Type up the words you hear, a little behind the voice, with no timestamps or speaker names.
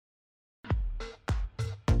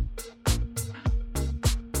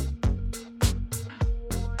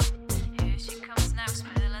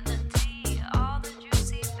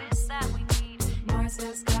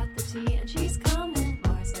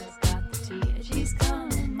She's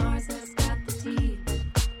coming, Mars has got the tea.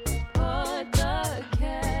 Put the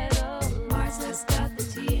kettle. Mars has got the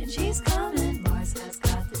tea and she's coming. Mars has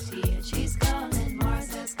got the tea and she's coming.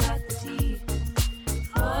 Mars has got the tea.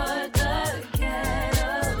 Put the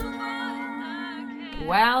kettle on.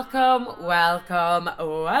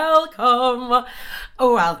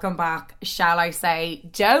 Welcome back, shall I say.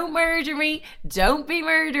 Don't murder me, don't be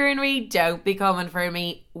murdering me, don't be coming for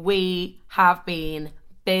me. We have been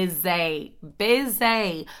busy.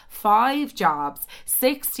 5 jobs,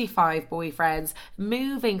 65 boyfriends,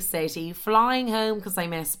 moving city, flying home because I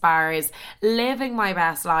miss bars, living my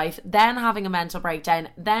best life, then having a mental breakdown,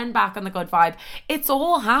 then back on the good vibe. It's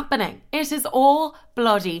all happening. It is all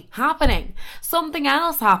bloody happening. Something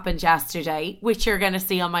else happened yesterday, which you're going to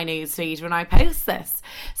see on my newsfeed when I post this.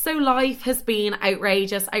 So life has been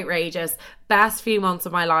outrageous. Best few months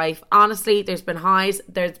of my life. Honestly, there's been highs,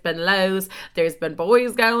 there's been lows, there's been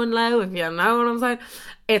boys going low, if you know what I'm saying.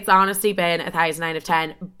 It's honestly been 1,000 out of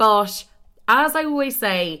 10. But as I always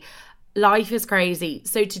say, life is crazy.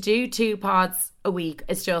 So to do 2 pods a week,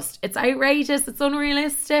 it's outrageous. It's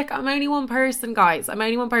unrealistic. I'm only one person, guys. I'm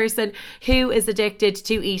only one person who is addicted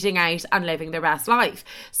to eating out and living their best life.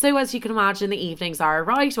 So as you can imagine, the evenings are a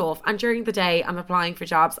write-off, and during the day I'm applying for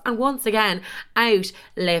jobs and once again out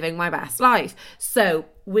living my best life. So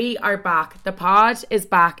we are back. The pod is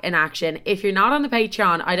back in action. If you're not on the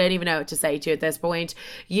Patreon, I don't even know what to say to you at this point.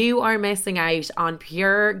 You are missing out on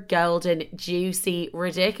pure, golden, juicy,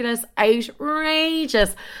 ridiculous,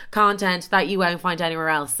 outrageous content that you won't find anywhere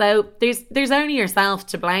else. So there's only yourself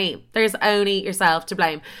to blame. So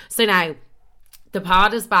now, the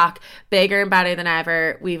pod is back, bigger and better than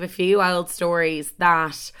ever. We have a few old stories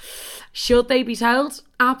that, should they be told?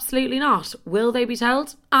 Absolutely not. Will they be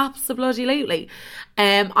told? Absolutely.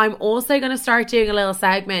 I'm also going to start doing a little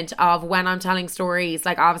segment of when I'm telling stories.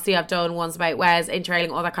 Like, obviously I've done ones about Wes,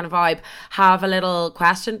 intrailing, all that kind of vibe. Have a little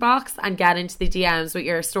question box and get into the DMs with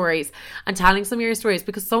your stories and telling some of your stories,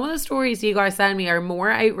 because some of the stories you guys send me are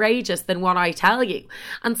more outrageous than what I tell you.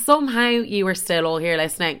 And somehow you are still all here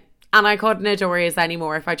listening. And I couldn't adore you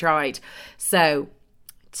anymore if I tried. So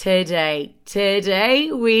today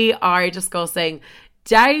we are discussing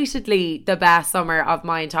doubtedly the best summer of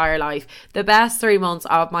my entire life, the best 3 months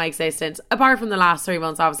of my existence, apart from the last 3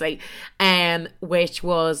 months obviously, which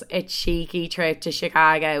was a cheeky trip to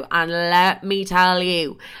Chicago. And let me tell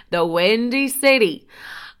you, the Windy City.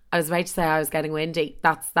 I was about to say I was getting windy.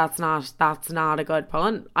 That's not a good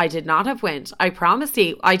pun. I did not have wind. I promise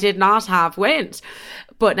you, I did not have wind.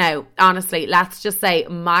 But no, honestly, let's just say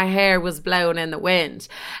my hair was blown in the wind.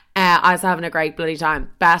 I was having a great bloody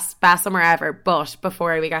time. Best summer ever. But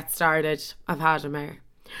before we get started, I've had a mare.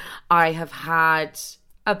 I have had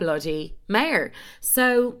a bloody mare.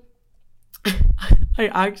 So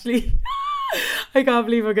I can't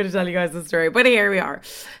believe I'm going to tell you guys the story. But here we are.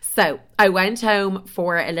 So I went home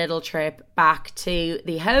for a little trip back to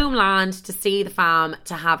the homeland to see the fam,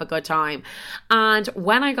 to have a good time. And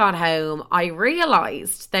when I got home, I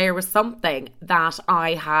realised there was something that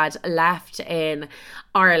I had left in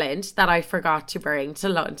Ireland that I forgot to bring to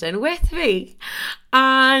London with me.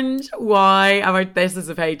 And why? This is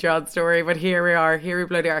a Patreon story, but here we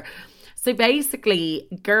bloody are. So basically,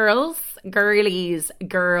 girls to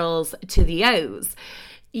the O's.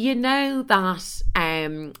 You know that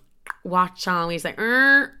what song we say?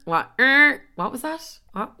 What was that?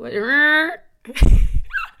 Wait, what?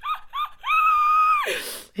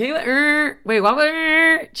 Do you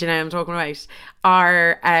know what I'm talking about?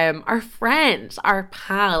 Our friend, our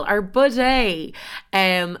pal, our buddy,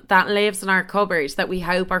 that lives in our cupboard, that we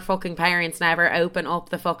hope our fucking parents never open up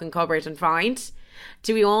the fucking cupboard and find.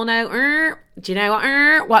 Do we all know? Do you know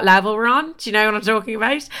what level we're on? Do you know what I'm talking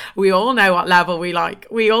about? We all know what level we like.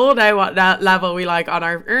 We all know what level we like on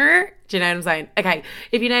our Do you know what I'm saying? Okay,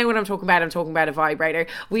 if you know what I'm talking about a vibrator.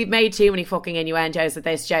 We've made too many fucking innuendos at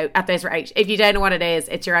this rate. If you don't know what it is,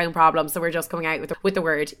 it's your own problem. So we're just coming out with the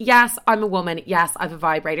word. Yes, I'm a woman. Yes, I have a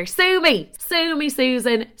vibrator. Sue me,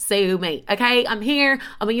 Susan, sue me. Okay, I'm here.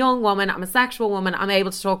 I'm a young woman. I'm a sexual woman. I'm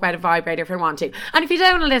able to talk about a vibrator if I want to. And if you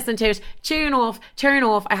don't want to listen to it, turn off.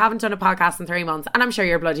 I haven't done a podcast in 3 months, and I'm sure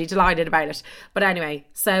you're bloody delighted about it. But anyway,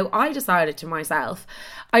 so I decided to myself,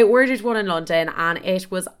 I ordered one in London, and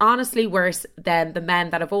it was honestly worse than the men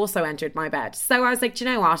that have also entered my bed. So I was like, do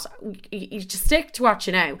you know what? You just stick to what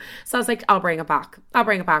you know. So I was like, I'll bring it back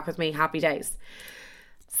with me. Happy days.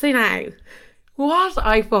 So now, what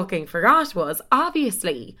I fucking forgot was,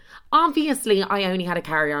 obviously, I only had a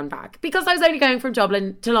carry-on bag because I was only going from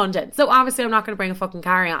Dublin to London. So obviously I'm not going to bring a fucking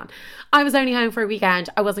carry-on. I was only home for a weekend.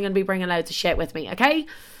 I wasn't going to be bringing loads of shit with me, okay?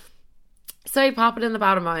 So I pop it in the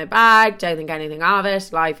bottom of my bag, don't think anything of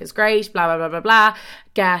it, life is great, blah, blah, blah, blah, blah.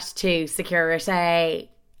 Get to security.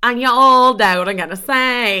 And you all know what I'm going to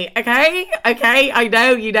say, okay? Okay, I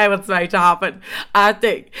know you know what's about to happen. I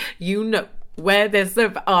think you know where this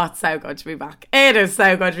is. Oh, it's so good to be back. It is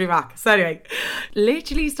so good to be back. So anyway,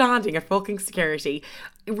 literally standing at fucking security.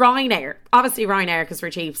 Ryanair, obviously Ryanair because we're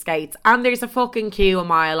cheapskates, and there's a fucking queue a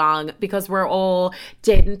mile long because we're all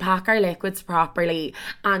didn't pack our liquids properly,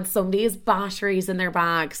 and somebody has batteries in their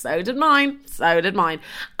bag, so did mine,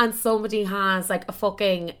 and somebody has like a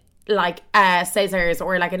fucking like scissors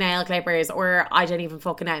or like a nail clippers or I don't even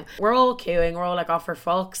fucking know. We're all queuing, we're all like, oh for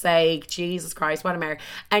fuck's sake, Jesus Christ, what a mare.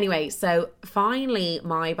 Anyway, so finally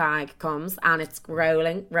my bag comes and it's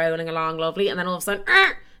rolling along lovely, and then all of a sudden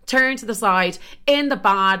turn to the side in the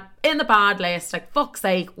bad list, like fuck's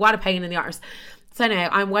sake, what a pain in the arse. So now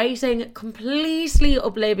I'm waiting, completely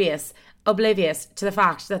oblivious to the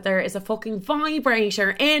fact that there is a fucking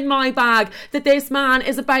vibrator in my bag that this man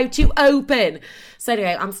is about to open. So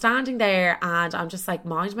anyway, I'm standing there and I'm just like,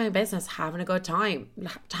 mind my own business, having a good time,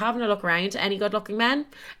 having a look around. Any good looking men,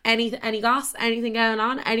 any goss, anything going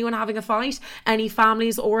on, anyone having a fight, any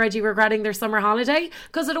families already regretting their summer holiday,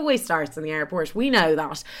 because it always starts in the airport, we know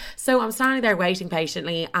that. So I'm standing there waiting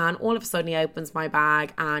patiently, and all of a sudden he opens my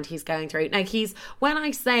bag and he's going through. Now when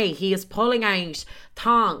I say he is pulling out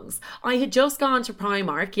thongs, I had just gone to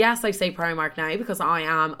Primark. Yes, I say Primark now because I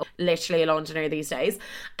am literally a Londoner these days.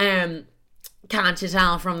 Can't you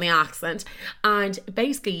tell from the accent? And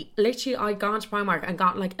basically, literally, I'd gone to Primark and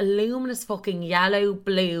got like a luminous fucking yellow,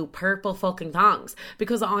 blue, purple fucking thongs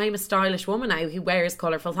because I'm a stylish woman now who wears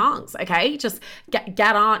colourful thongs, okay? Just get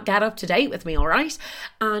up to date with me, all right?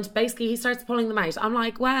 And basically, he starts pulling them out. I'm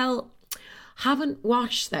like, well, haven't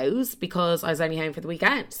washed those because I was only home for the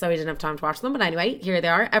weekend, so I didn't have time to wash them. But anyway, here they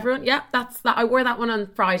are. Everyone, yeah, that's that. I wore that one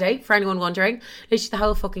on Friday, for anyone wondering. Literally the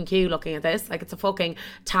whole fucking queue looking at this like it's a fucking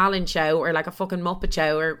talent show or like a fucking Muppet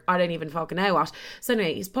show or I don't even fucking know what. So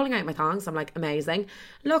anyway, he's pulling out my thongs. I'm like, amazing.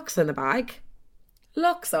 Looks in the bag,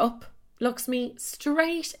 looks up, looks me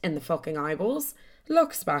straight in the fucking eyeballs,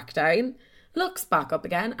 looks back down, looks back up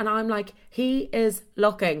again, and I'm like, he is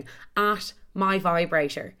looking at my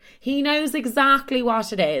vibrator. He knows exactly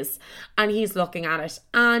what it is and he's looking at it.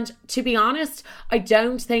 And to be honest, I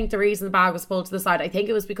don't think the reason the bag was pulled to the side, I think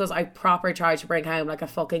it was because I proper tried to bring home like a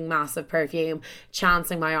fucking massive perfume,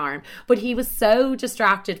 chancing my arm. But he was so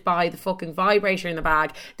distracted by the fucking vibrator in the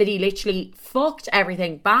bag that he literally fucked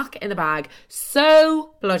everything back in the bag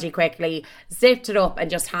so bloody quickly, zipped it up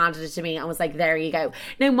and just handed it to me and was like, there you go.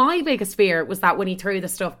 Now my biggest fear was that when he threw the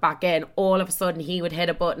stuff back in, all of a sudden he would hit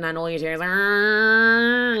a button and all you hear is and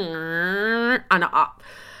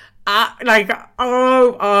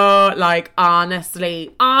like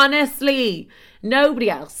honestly nobody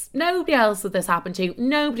else would this happen to.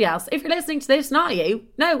 Nobody else. If you're listening to this, not you.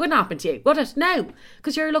 No, it wouldn't happen to you, would it? No,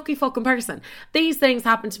 because you're a lucky fucking person. These things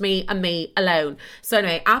happen to me and me alone. So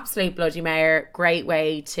anyway, absolute bloody mare. Great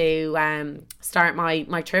way to start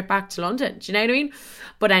my trip back to London. Do you know what I mean?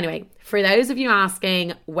 But anyway, for those of you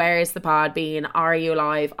asking, where's the pod been? Are you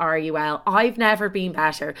alive? Are you well? I've never been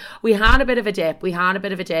better. We had a bit of a dip.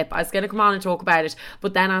 I was going to come on and talk about it.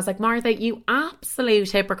 But then I was like, Martha, you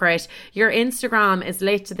absolute hypocrite. Your Instagram is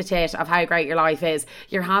lit to the tit of how great your life is.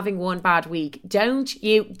 You're having one bad week. Don't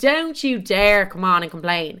you dare come on and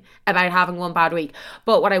complain about having one bad week.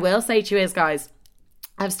 But what I will say to you is, guys,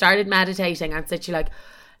 I've started meditating and said to you like,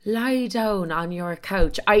 lie down on your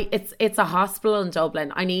couch. It's a hospital in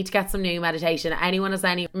Dublin. I need to get some new meditation. Anyone has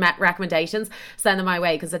any recommendations, send them my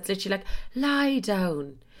way, because it's literally like, lie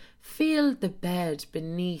down, feel the bed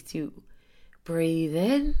beneath you, breathe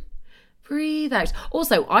in, breathe out.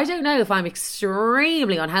 Also, I don't know if I'm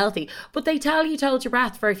extremely unhealthy, but they tell you to hold your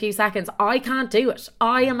breath for a few seconds. I can't do it.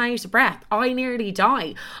 I am out of breath. I nearly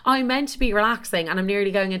die. I'm meant to be relaxing and I'm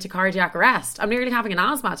nearly going into cardiac arrest. I'm nearly having an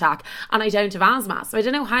asthma attack and I don't have asthma. So I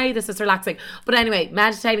don't know how this is relaxing. But anyway,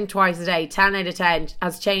 meditating twice a day, 10 out of 10,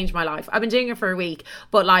 has changed my life. I've been doing it for a week,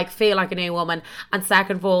 but like feel like a new woman. And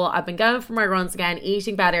second of all, I've been going for my runs again,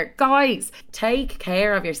 eating better. Guys, take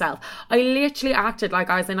care of yourself. I literally acted like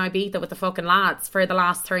I was in Ibiza with the fucking lads for the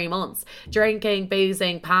last 3 months, drinking,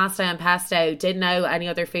 boozing, pasta and pesto, didn't know any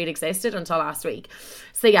other food existed until last week.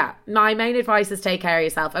 So yeah, my main advice is take care of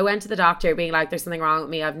yourself. I went to the doctor being like, there's something wrong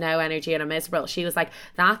with me, I have no energy and I'm miserable. She was like,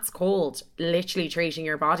 that's called literally treating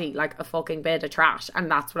your body like a fucking bit of trash.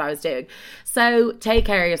 And that's what I was doing. So take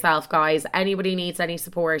care of yourself, guys. Anybody needs any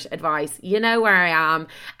support, advice, you know where I am.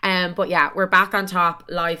 But yeah, we're back on top.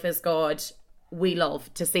 Life is good. we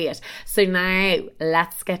love to see it. So now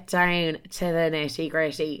let's get down to the nitty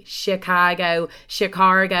gritty. Chicago,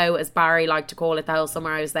 as Barry liked to call it the whole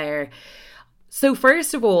summer I was there. So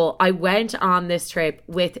first of all, I went on this trip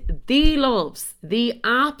with the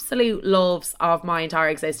absolute loves of my entire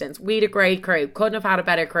existence. We had a great crew, couldn't have had a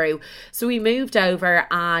better crew. So we moved over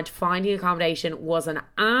and finding accommodation was an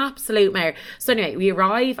absolute mare. So anyway, we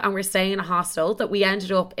arrive and we're staying in a hostel that we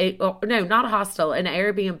ended up, no, not a hostel, an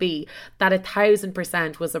Airbnb that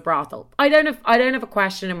 1,000% was a brothel. I don't have a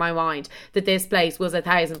question in my mind that this place was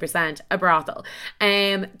 1,000% a brothel.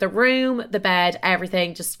 The room, the bed,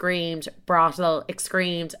 everything just screamed brothel. It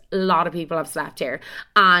screamed, a lot of people have slept here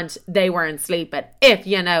and they weren't sleeping, if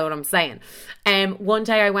you know what I'm saying. One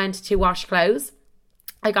day I went to wash clothes.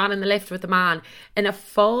 I got in the lift with a man in a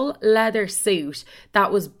full leather suit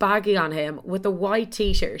that was baggy on him with a white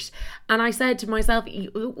t-shirt. And I said to myself,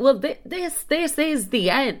 well, this is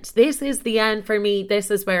the end. This is the end for me.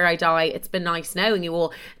 This is where I die. It's been nice knowing you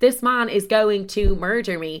all. This man is going to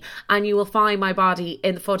murder me and you will find my body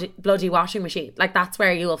in the bloody washing machine. Like, that's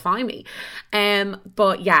where you will find me.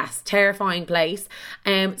 But yes, terrifying place.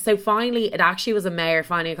 So finally, it actually was a mare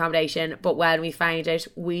finding accommodation. But when we found it,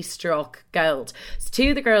 we struck gold.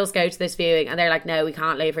 So the girls go to this viewing and they're like, no, we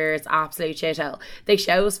can't live here, it's absolute shithole. They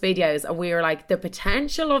show us videos and we were like, the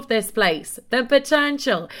potential of this place, the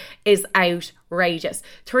potential is outrageous.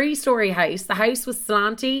 3-story house. The house was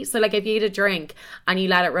slanty, so like if you had a drink and you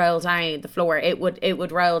let it roll down the floor, it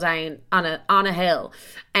would roll down on a hill,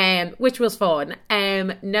 which was fun.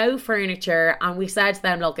 No furniture, and we said to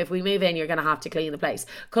them, look, if we move in, you're gonna have to clean the place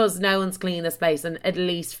because no one's cleaned this place in at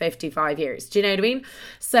least 55 years. Do you know what I mean?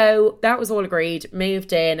 So that was all agreed.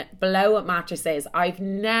 Moved in, blow up mattresses. I've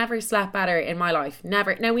never slept better in my life.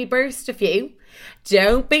 Never. Now we burst a few.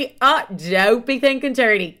 Don't be thinking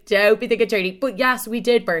dirty. But yes, we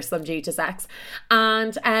did burst them due to sex.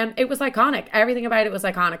 And it was iconic. Everything about it was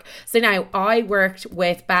iconic. So now I worked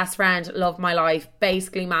with best friend, love my life,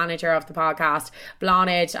 basically manager of the podcast,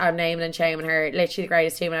 Blonde. I'm naming and shaming her. Literally the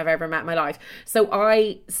greatest human I've ever met in my life. So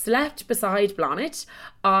I slept beside Blonde.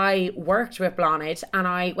 I worked with Blonde and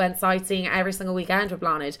I went sightseeing every single weekend with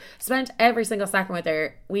Blonde. Spent every single second with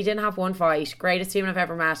her. We didn't have one fight. Greatest human I've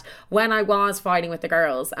ever met. When I was fighting with the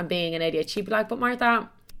girls and being an idiot, she'd be like, but Martha,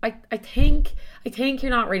 I think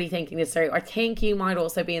you're not really thinking this through. I think you might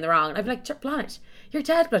also be in the wrong. And I'd be like, Blonde, you're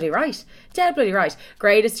dead bloody right.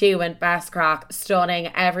 Greatest human, best crack,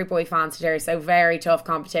 stunning. Every boy fancied her. So very tough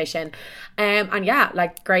competition. And yeah,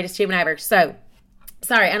 like greatest human ever. So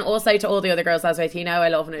sorry, and also to all the other girls I was with, you know I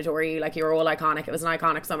love and adore you, like you were all iconic. It was an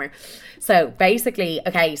iconic summer. So basically,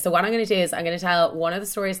 okay, so what I'm going to do is I'm going to tell one of the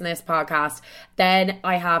stories in this podcast, then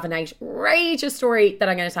I have an outrageous story that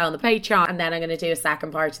I'm going to tell on the Patreon, and then I'm going to do a second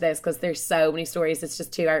part to this because there's so many stories, it's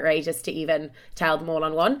just too outrageous to even tell them all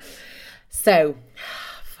on one. So,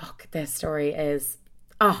 fuck, this story is,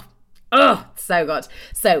 oh, so good.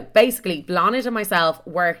 So basically, Blonde and myself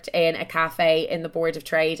worked in a cafe in the Board of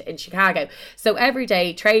Trade in Chicago. So every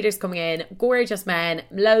day, traders coming in, gorgeous men,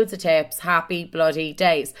 loads of tips, happy bloody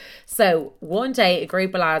days. So one day, a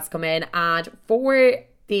group of lads come in, and for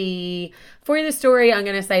the story, I'm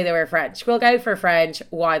going to say they were French. We'll go for French.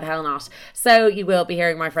 Why the hell not? So you will be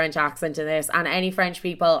hearing my French accent in this, and any French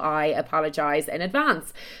people, I apologise in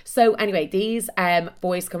advance. So anyway, these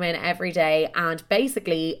boys come in every day, and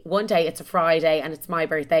basically one day it's a Friday and it's my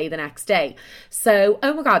birthday the next day. So,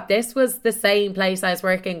 oh my God, this was the same place I was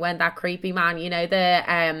working when that creepy man, you know,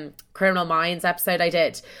 the Criminal Minds episode I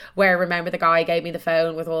did, where remember the guy gave me the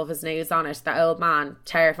phone with all of his news on it, that old man,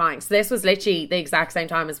 terrifying. So this was literally the exact same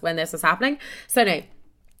time as when this was happening. So now,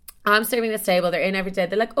 I'm serving this table, they're in every day,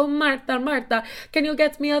 they're like, oh Martha, can you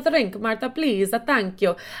get me a drink, Martha, please, thank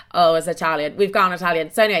you. Oh, it's Italian, we've gone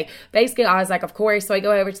Italian. So anyway, basically I was like, of course. So I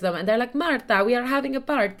go over to them and they're like, Martha, we are having a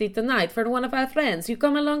party tonight for one of our friends, you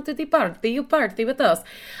come along to the party, you party with us.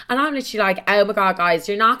 And I'm literally like, oh my God, guys,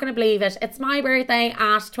 you're not going to believe it, it's my birthday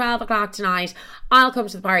at 12 o'clock tonight, I'll come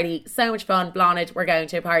to the party, so much fun, Blonde, we're going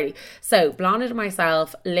to a party. So Blonde and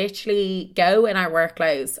myself literally go in our work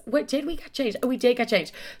clothes. What, did we get changed? Oh, we did get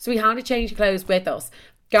changed. So we had to change clothes with us,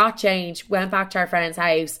 got changed, went back to our friend's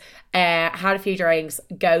house, had a few drinks,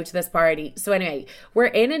 go to this party. So anyway, we're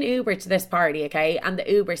in an Uber to this party, okay, and the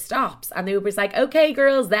Uber stops and the Uber's like, okay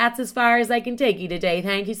girls, that's as far as I can take you today,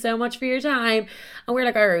 thank you so much for your time. And we're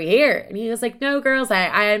like, are we here? And he was like, no girls,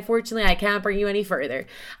 I unfortunately I can't bring you any further.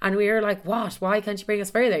 And we were like, what, why can't you bring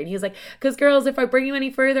us further? And he was like, because girls, if I bring you any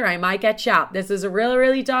further I might get shot, this is a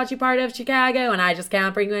really dodgy part of Chicago and I just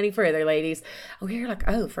can't bring you any further, ladies. And we were like,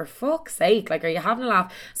 oh, for fuck's sake, like, are you having a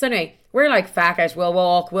laugh? So anyway, We're like, fuck it, we'll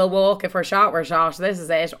walk. If we're shot, we're shot. This is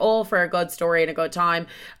it. All for a good story and a good time.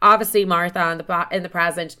 Obviously, Martha in the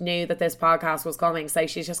present knew that this podcast was coming, so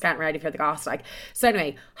she's just getting ready for the goss. Like, so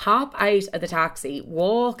anyway, hop out of the taxi,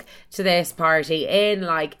 walk to this party in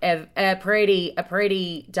like a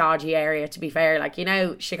pretty dodgy area, to be fair. Like, you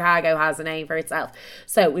know, Chicago has a name for itself.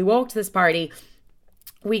 So we walk to this party,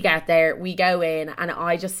 we get there, we go in, and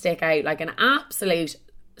I just stick out like an absolute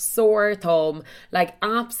sore thumb. Like,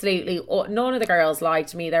 absolutely none of the girls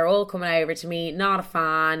liked me. They're all coming over to me, not a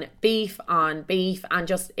fan, beef on beef, and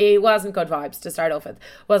just, it wasn't good vibes to start off with.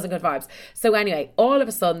 Wasn't good vibes. So anyway, all of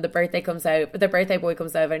a sudden the birthday boy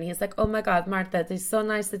comes over, and he's like, oh my god, Martha, it's so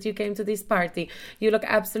nice that you came to this party. You look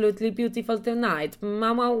absolutely beautiful tonight.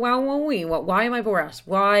 Mama, why am I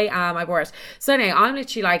Borat? So anyway, I'm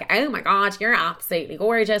literally like, oh my god, you're absolutely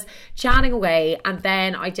gorgeous, chatting away, and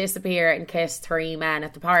then I disappear and kiss 3 men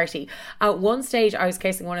at the party. At one stage I was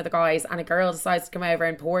kissing one of the guys, and a girl decides to come over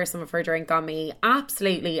and pour some of her drink on me.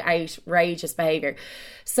 Absolutely outrageous behaviour.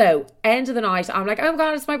 So end of the night, I'm like, oh my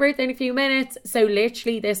god, it's my birthday in a few minutes. So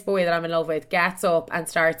literally this boy that I'm in love with gets up and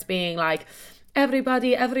starts being like,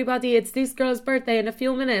 everybody, it's this girl's birthday in a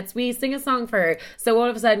few minutes, we sing a song for her. So all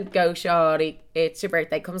of a sudden, go shawty, it's your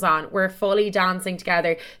birthday, comes on, we're fully dancing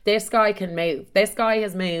together. This guy can move, this guy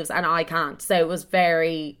has moves and I can't, so it was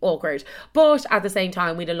very awkward, but at the same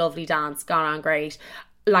time we had a lovely dance, got on great,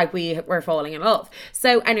 like we were falling in love.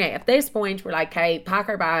 So anyway, at this point we're like, okay, pack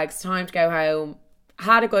our bags, time to go home.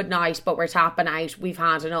 Had a good night, but we're tapping out, we've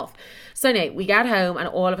had enough. So anyway, we get home, and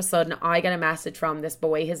all of a sudden I get a message from this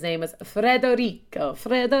boy. His name is Frederico,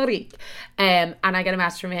 and I get a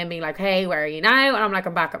message from him being like, hey, where are you now? And I'm like,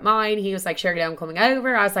 I'm back at mine. He was like, Shirley, I'm coming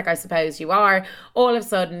over. I was like, I suppose you are. All of a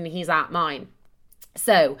sudden he's at mine.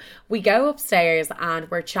 So we go upstairs and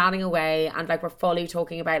we're chatting away, and like we're fully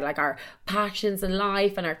talking about like our passions in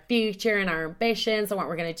life and our future and our ambitions and what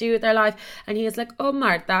we're going to do with our life. And he was like, oh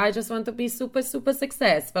Martha, I just want to be super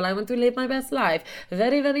successful, I want to live my best life,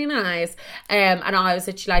 very nice. And I was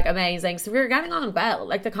literally like, amazing. So we were getting on well,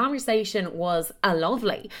 like the conversation was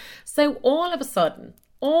lovely. So all of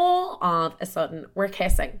a sudden we're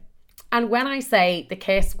kissing, and when I say the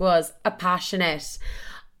kiss was a passionate,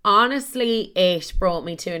 honestly, it brought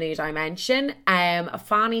me to a new dimension.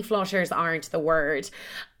 Fanny flutters aren't the word.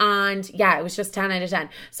 And yeah, it was just 10 out of 10.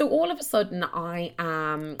 So all of a sudden I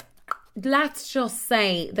am, let's just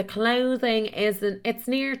say the clothing it's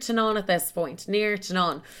near to none at this point. Near to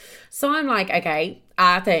none. So I'm like, okay,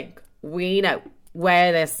 I think we know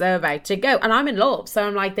where this is about to go. And I'm in love. So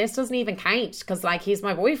I'm like, this doesn't even count, because like he's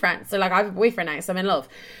my boyfriend. So like I have a boyfriend now, so I'm in love.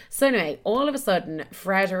 So anyway, all of a sudden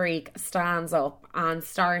Frederic stands up and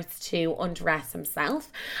starts to undress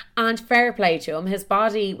himself, and fair play to him, his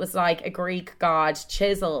body was like a Greek god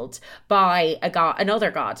chiseled by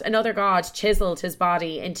another god chiseled his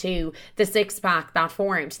body into the 6-pack that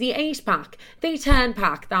formed, the 8-pack, the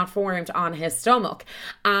 10-pack that formed on his stomach.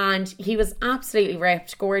 And he was absolutely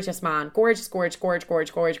ripped, gorgeous man, gorgeous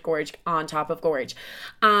on top of gorge.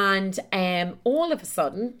 And all of a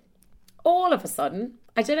sudden,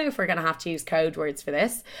 I don't know if we're going to have to use code words for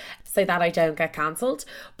this so that I don't get cancelled,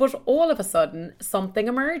 but all of a sudden something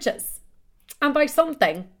emerges. And by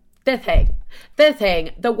something, the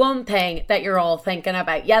one thing that you're all thinking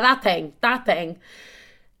about, yeah, that thing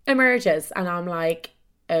emerges. And I'm like,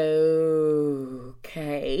 okay.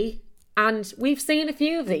 And we've seen a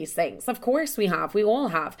few of these things. Of course we have. We all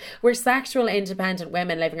have. We're sexual independent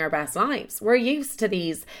women living our best lives. We're used to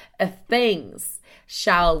these things,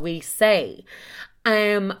 shall we say.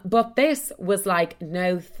 But this was like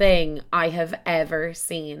no thing I have ever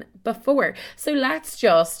seen before. So let's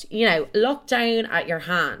just, look down at your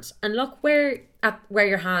hand and look where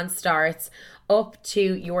your hand starts up to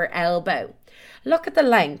your elbow. Look at the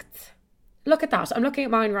length. Look at that. I'm looking at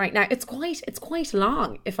mine right now. It's quite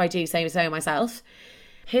long, if I do say so myself.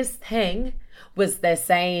 His thing was the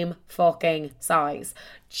same fucking size.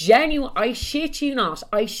 Genuine, I shit you not.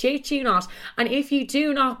 And if you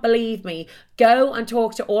do not believe me, go and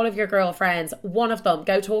talk to all of your girlfriends. One of them,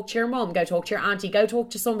 go talk to your mum, go talk to your auntie, go talk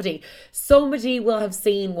to somebody. Somebody will have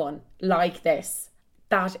seen one like this.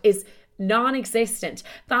 That is non-existent.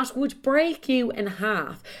 That would break you in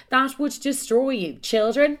half. That would destroy you.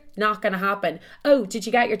 Children, not gonna happen. Oh, did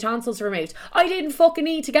you get your tonsils removed? I didn't fucking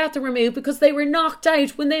need to get them removed because they were knocked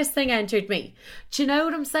out when this thing entered me. Do you know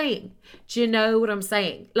what I'm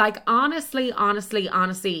saying? Like, honestly, I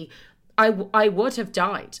would have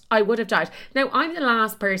died. Now, I'm the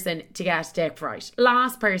last person to get dick right.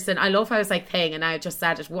 Last person. I love how I was like thing and I just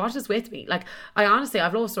said it. What is with me? Like,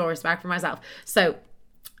 I've lost all respect for myself. So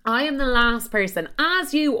I am the last person,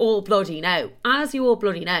 as you all bloody know,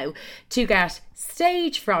 to get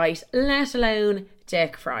stage fright, let alone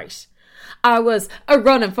dick fright. I was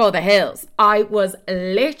running for the hills. I was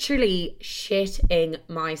literally shitting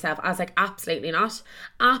myself. I was like, absolutely not.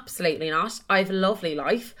 Absolutely not. I have a lovely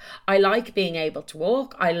life. I like being able to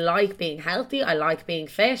walk. I like being healthy. I like being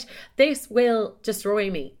fit. This will destroy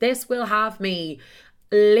me. This will have me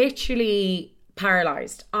literally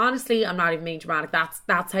paralyzed. Honestly, I'm not even being dramatic.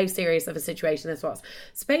 That's how serious of a situation this was.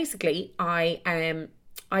 So basically, I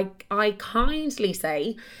kindly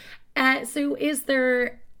say, so is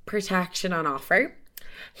there protection on offer?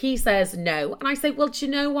 He says no. And I say, well, do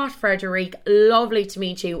you know what, Frederic? Lovely to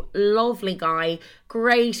meet you. Lovely guy.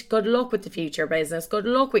 Great. Good luck with the future business. Good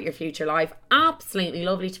luck with your future life. Absolutely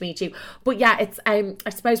lovely to meet you. But yeah, it's I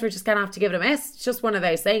suppose we're just gonna have to give it a miss. It's just one of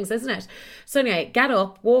those things, isn't it? So anyway, get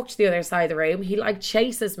up, walk to the other side of the room. He like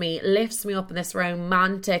chases me, lifts me up in this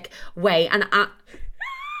romantic way, and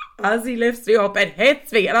as he lifts me up, it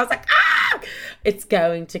hits me, and I was like, ah! It's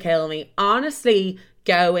going to kill me. Honestly,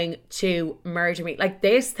 going to murder me. Like,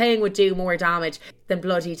 this thing would do more damage than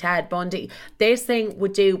bloody Ted Bundy. This thing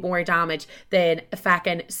would do more damage than a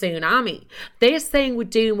fucking tsunami. This thing would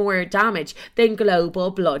do more damage than global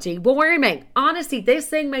bloody warming. Honestly, this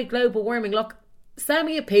thing made global warming look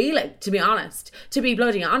semi-appealing, to be honest. To be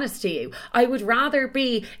bloody honest to you, I would rather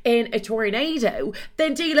be in a tornado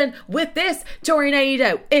than dealing with this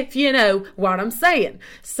tornado, if you know what I'm saying.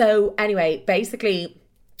 So anyway, basically,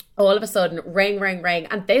 all of a sudden, ring, ring, ring.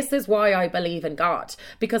 And this is why I believe in God.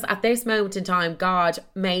 Because at this moment in time, God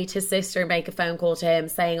made his sister make a phone call to him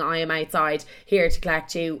saying, I am outside here to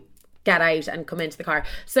collect you. Get out and come into the car.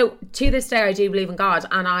 So to this day, I do believe in God.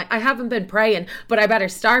 And I haven't been praying, but I better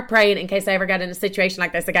start praying in case I ever get in a situation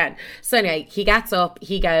like this again. So anyway, he gets up,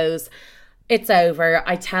 he goes, it's over.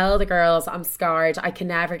 I tell the girls I'm scarred. I can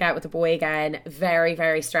never get with a boy again. Very,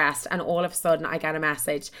 very stressed. And all of a sudden I get a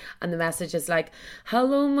message. And the message is like,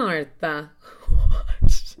 hello, Martha.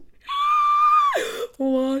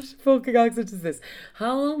 What fucking accent is this?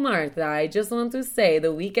 Hello, Martha. I just want to say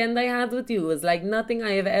the weekend I had with you was like nothing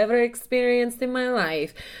I have ever experienced in my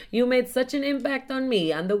life. You made such an impact on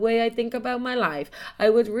me and the way I think about my life. I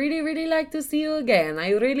would really, really like to see you again. I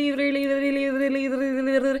really, really, really, really,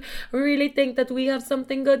 really, really think that we have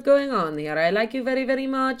something good going on here. I like you very, very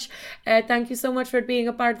much. Thank you so much for being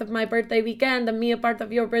a part of my birthday weekend and me a part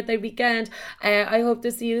of your birthday weekend. I hope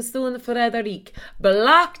to see you soon, Frederic.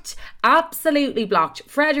 Blocked. Absolutely blocked.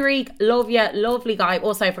 Frederic, love you, lovely guy.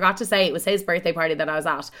 Also, I forgot to say it was his birthday party that I was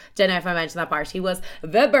at. Don't know if I mentioned that part. He was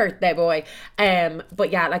the birthday boy. But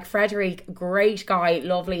yeah, like Frederic, great guy,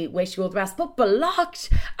 lovely, wish you all the best. But blocked,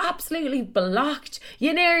 absolutely blocked.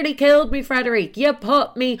 You nearly killed me, Frederic. You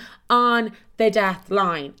put me on the death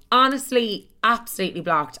line. Honestly, absolutely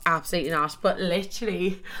blocked, absolutely not. But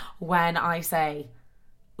literally, when I say,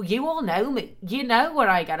 you all know me, you know what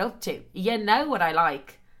I get up to, you know what I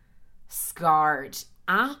like. Scarred,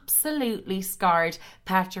 absolutely scarred,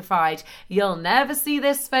 petrified. You'll never see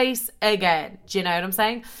this face again. Do you know what I'm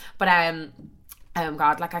saying? But oh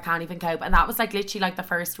God, like I can't even cope. And that was like literally like the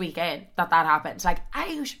first weekend that happened. Like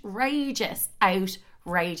outrageous.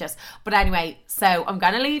 But anyway, so I'm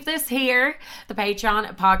gonna leave this here. The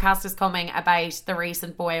Patreon podcast is coming about the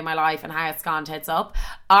recent boy in my life and how it's gone tits up.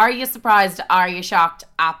 Are you surprised? Are you shocked?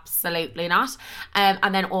 Absolutely not.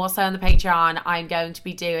 And then also on the Patreon, I'm going to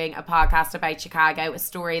be doing a podcast about Chicago, a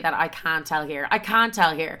story that I can't tell here.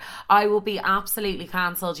 I will be absolutely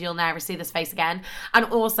cancelled. You'll never see this face again. And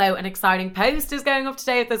also an exciting post is going up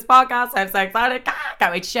today with this podcast. I'm so excited.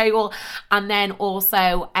 Can't wait to show you all. And then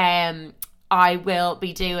also I will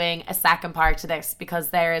be doing a second part to this because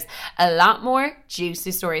there is a lot more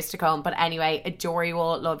juicy stories to come. But anyway, adore you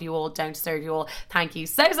all, love you all, don't deserve you all. Thank you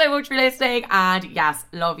so much for listening. And yes,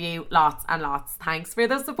 love you lots and lots. Thanks for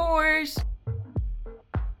the support.